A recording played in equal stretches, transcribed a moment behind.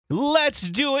Let's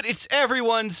do it. It's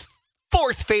everyone's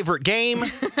fourth favorite game.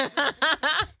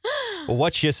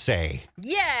 What you say?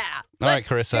 Yeah. All right,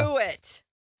 let's Carissa. do it.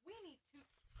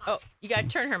 Oh, you got to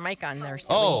turn her mic on there.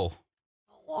 So Oh,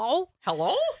 hello?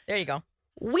 Hello? There you go.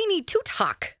 We need to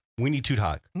talk. we need to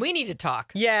talk. We need to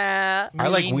talk. Yeah. I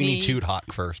like we need to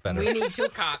talk first better. We need to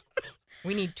talk.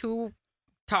 We need to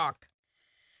talk.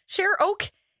 Share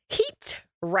Oak Heat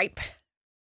Ripe.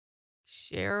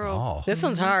 Cheryl. Oh, This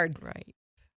one's hard. Right.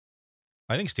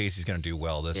 I think Stacy's gonna do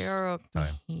well this Cheryl.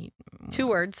 time. Heat. 2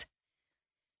 words.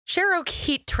 Share Oak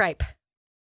Heat Tripe.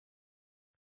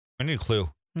 I need a clue.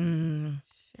 Mm.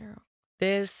 Cheryl.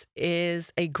 This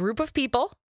is a group of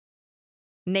people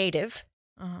native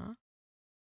Uh-huh.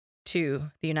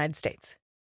 to the United States.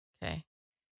 Okay.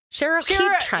 Share Oak Heat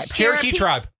Tripe. Cherokee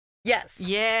tribe. Yes.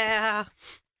 Yeah.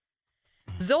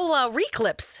 Zola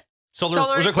Reclips.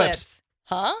 Solar eclipse.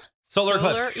 Huh? Solar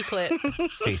eclipse. eclipse.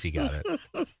 Stacy got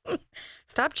it.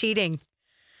 Stop cheating.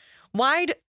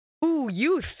 Wide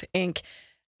Youth Inc.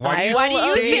 Why Why do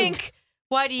you think- think?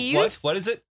 Why do you? What? What is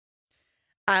it?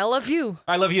 I love you.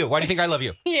 I love you. Why do you think I love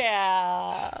you?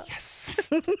 Yeah. Yes.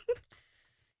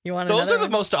 You want Those another are the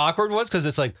one? most awkward ones because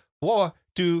it's like, what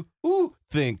do you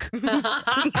think?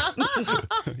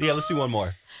 Yeah, let's do one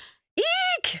more.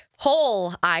 Eek!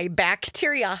 Whole eye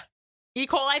bacteria. E.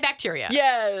 coli bacteria.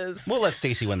 Yes. We'll let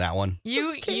Stacy win that one.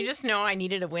 You just know I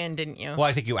needed a win, didn't you? Well,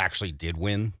 I think you actually did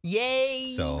win.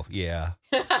 Yay. So, yeah.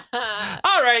 that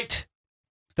All right.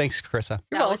 Thanks, Carissa.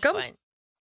 You're was welcome. fun.